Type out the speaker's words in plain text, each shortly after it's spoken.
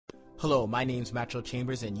Hello, my name's Matro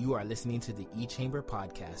Chambers, and you are listening to the E-Chamber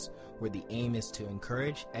podcast, where the aim is to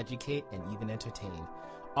encourage, educate, and even entertain.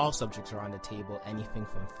 All subjects are on the table, anything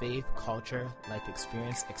from faith, culture, life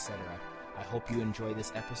experience, etc. I hope you enjoy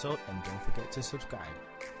this episode, and don't forget to subscribe.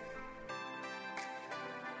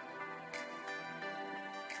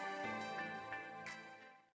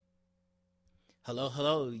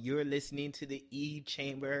 Hello, you're listening to the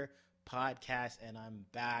E-Chamber podcast, and I'm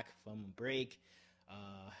back from break.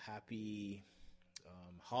 Happy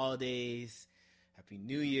holidays, happy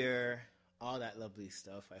new year, all that lovely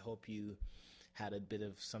stuff. I hope you had a bit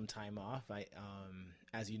of some time off.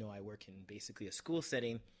 As you know, I work in basically a school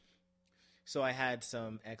setting, so I had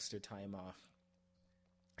some extra time off,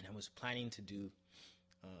 and I was planning to do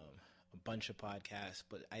a bunch of podcasts,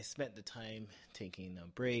 but I spent the time taking a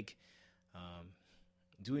break,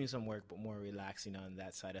 doing some work, but more relaxing on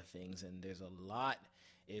that side of things. And there's a lot,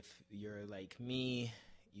 if you're like me,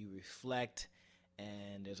 you reflect,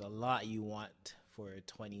 and there's a lot you want for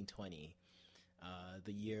 2020,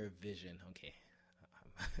 the year of vision. Okay.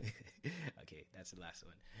 Okay, that's the last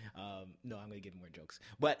one. No, I'm going to give more jokes.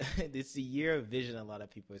 But it's the year of vision. A lot of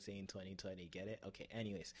people are saying 2020. Get it? Okay,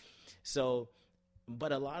 anyways. So,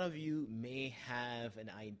 but a lot of you may have an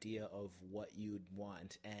idea of what you'd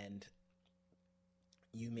want, and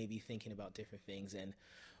you may be thinking about different things. And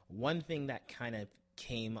one thing that kind of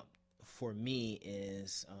came up for me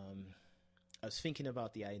is I was thinking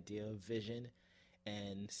about the idea of vision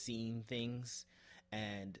and seeing things,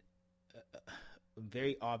 and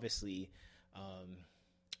very obviously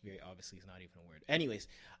is not even a word. Anyways,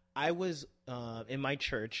 I was in my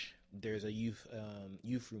church. There's a youth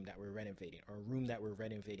room that we're renovating, or a room that we're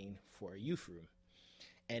renovating for a youth room,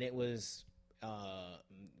 and it was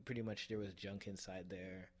pretty much there was junk inside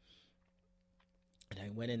there. And I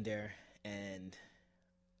went in there, and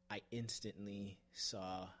I instantly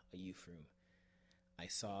saw a youth room. I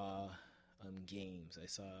saw games. I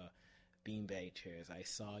saw beanbag chairs. I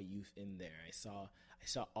saw youth in there. I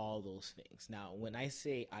saw all those things. Now, when I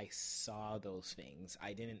say I saw those things,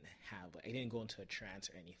 I didn't go into a trance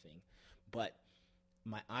or anything, but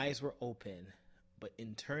my eyes were open. But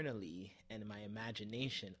internally and in my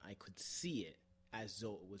imagination, I could see it as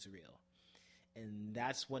though it was real. And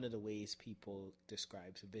that's one of the ways people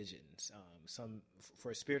describe visions.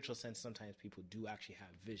 For a spiritual sense, sometimes people do actually have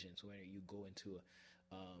visions, where you go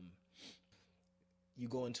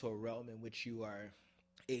into a realm in which you are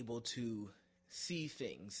able to see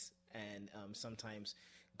things. And sometimes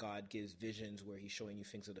God gives visions where he's showing you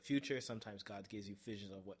things of the future. Sometimes God gives you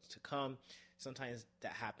visions of what's to come. Sometimes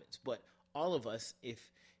that happens. But all of us, if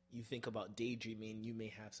you think about daydreaming, you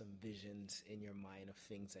may have some visions in your mind of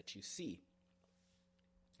things that you see.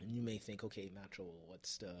 And you may think, okay, Matro,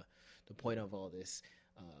 what's the point of all this?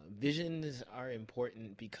 Visions are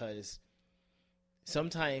important because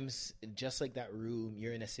sometimes, just like that room,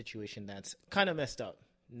 you're in a situation that's kind of messed up,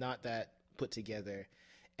 not that put together.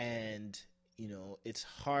 And, it's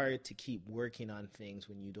hard to keep working on things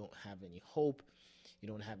when you don't have any hope, you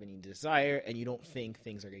don't have any desire, and you don't think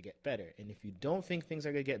things are going to get better. And if you don't think things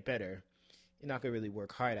are going to get better, you're not going to really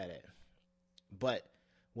work hard at it. But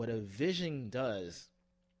what a vision does,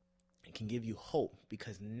 it can give you hope,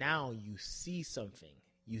 because now you see something.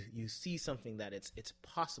 You see something that it's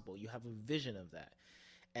possible. You have a vision of that.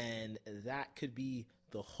 And that could be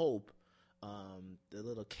the hope, the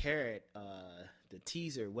little carrot, the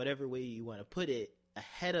teaser, whatever way you want to put it,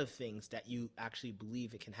 ahead of things that you actually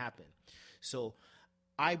believe it can happen. So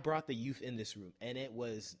I brought the youth in this room, and it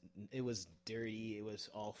was dirty. It was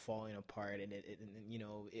all falling apart, and it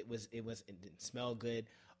didn't smell good,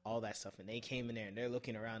 all that stuff. And they came in there, and they're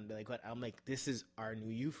looking around, and they're like, "What?" I'm like, "This is our new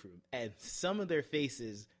youth room." And some of their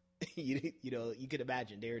faces, you could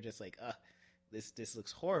imagine, they were just like, this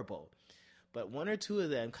looks horrible." But one or two of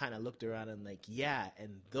them kind of looked around and like, yeah.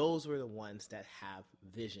 And those were the ones that have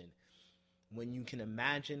vision. When you can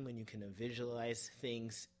imagine, when you can visualize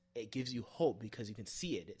things, it gives you hope, because you can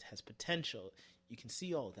see it. It has potential. You can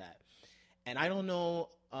see all that. And I don't know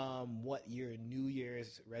what your New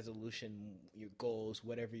Year's resolution, your goals,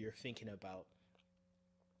 whatever you're thinking about,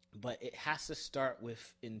 but it has to start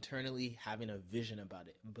with internally having a vision about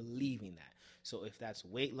it, believing that. So if that's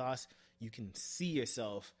weight loss, you can see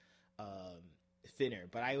yourself thinner.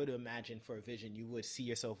 But I would imagine for a vision, you would see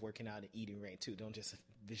yourself working out and eating right too. Don't just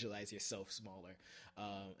visualize yourself smaller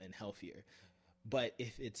and healthier. But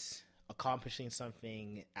if it's accomplishing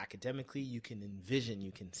something academically, you can envision,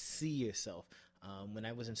 you can see yourself. When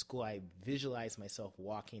I was in school, I visualized myself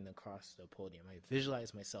walking across the podium. I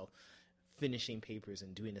visualized myself finishing papers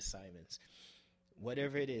and doing assignments.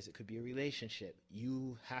 Whatever it is, it could be a relationship.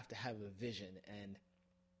 You have to have a vision. And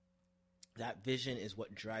that vision is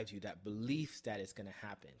what drives you, that belief that it's going to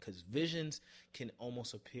happen, because visions can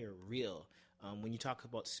almost appear real. When you talk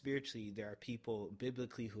about spiritually, there are people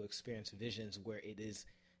biblically who experience visions where it is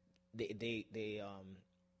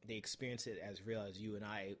they experience it as real as you and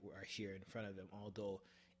I are here in front of them. Although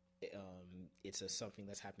it's something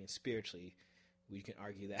that's happening spiritually, we can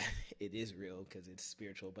argue that it is real because it's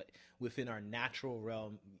spiritual. But within our natural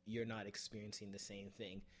realm, you're not experiencing the same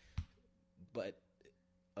thing. But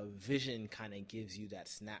a vision kind of gives you that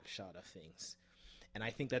snapshot of things. And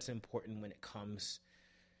I think that's important when it comes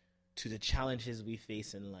to the challenges we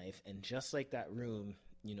face in life. And just like that room,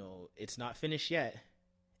 it's not finished yet.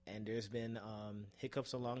 And there's been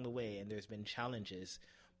hiccups along the way, and there's been challenges.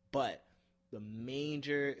 But the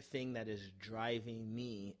major thing that is driving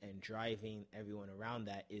me and driving everyone around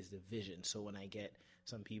that is the vision. So when I get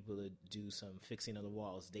some people to do some fixing of the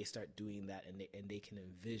walls, they start doing that, and they can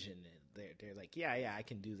envision it. They're like, yeah, I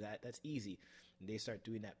can do that. That's easy. And they start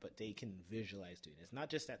doing that, but they can visualize doing it. It's not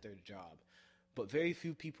just at their job. But very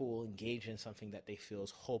few people will engage in something that they feel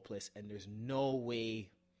is hopeless, and there's no way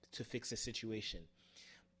to fix a situation.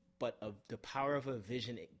 But of the power of a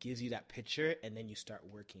vision, it gives you that picture, and then you start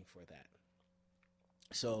working for that.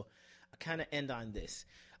 So I kind of end on this.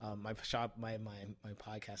 My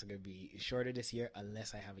podcast are going to be shorter this year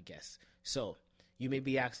unless I have a guest. So you may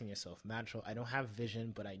be asking yourself, Mantrell, I don't have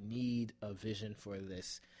vision, but I need a vision for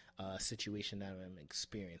this situation that I'm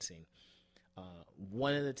experiencing.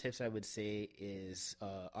 One of the tips I would say is,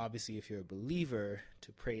 obviously, if you're a believer,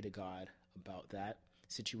 to pray to God about that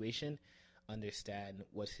situation, understand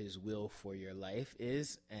what his will for your life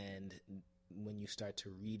is, and when you start to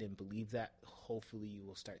read and believe that, hopefully you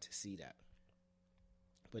will start to see that.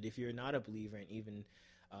 But if you're not a believer, and even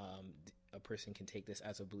a person can take this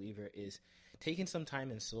as a believer, is taking some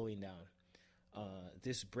time and slowing down.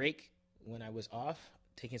 This break, when I was off,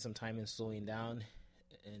 taking some time and slowing down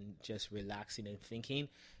and just relaxing and thinking,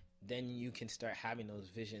 then you can start having those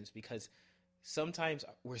visions, because sometimes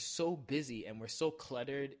we're so busy and we're so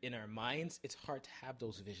cluttered in our minds, it's hard to have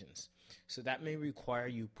those visions. So that may require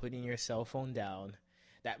you putting your cell phone down.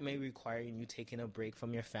 That may require you taking a break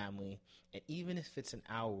from your family. And even if it's an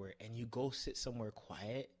hour and you go sit somewhere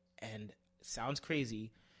quiet, and it sounds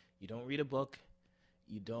crazy, you don't read a book,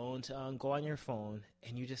 you don't go on your phone,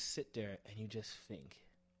 and you just sit there and you just think.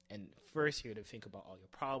 And first you're to think about all your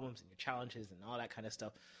problems and your challenges and all that kind of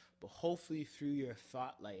stuff. But hopefully through your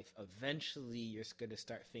thought life, eventually you're going to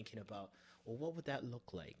start thinking about, well, what would that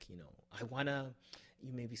look like?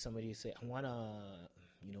 You may be somebody who say, I want to,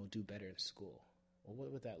 do better in school. Well,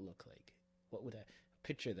 what would that look like? What would that,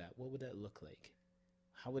 picture that? What would that look like?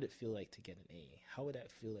 How would it feel like to get an A? How would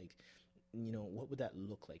that feel like, what would that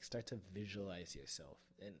look like? Start to visualize yourself,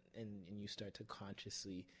 and you start to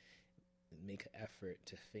consciously make an effort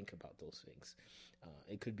to think about those things.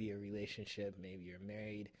 It could be a relationship. Maybe you're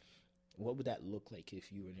married. What would that look like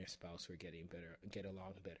if you and your spouse were get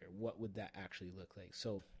along better? What would that actually look like?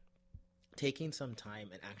 So taking some time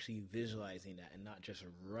and actually visualizing that, and not just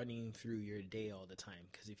running through your day all the time.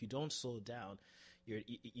 Because if you don't slow down,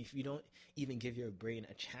 if you don't even give your brain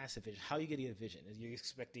a chance to vision, how are you getting a vision? You're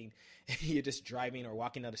expecting, you're just driving or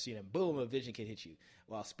walking down the street and boom, a vision can hit you.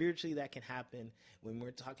 While spiritually that can happen when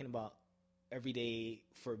we're talking about every day.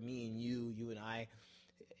 For me and you and I,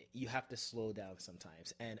 you have to slow down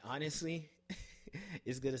sometimes. And honestly,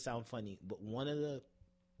 it's going to sound funny, but one of the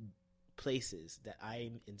places that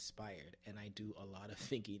I'm inspired and I do a lot of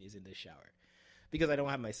thinking is in the shower, because I don't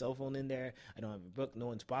have my cell phone in there. I don't have a book. No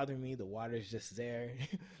one's bothering me. The water's just there.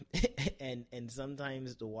 and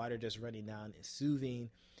sometimes the water just running down is soothing.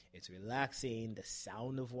 It's relaxing, the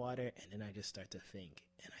sound of water. And then I just start to think,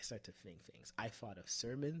 and I start to think things. I thought of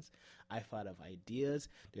sermons. I thought of ideas.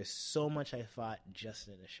 There's so much I thought just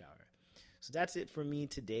in the shower. So that's it for me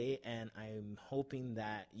today. And I'm hoping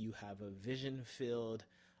that you have a vision-filled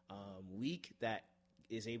week that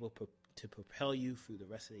is able to propel you through the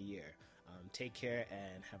rest of the year. Take care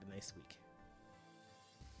and have a nice week.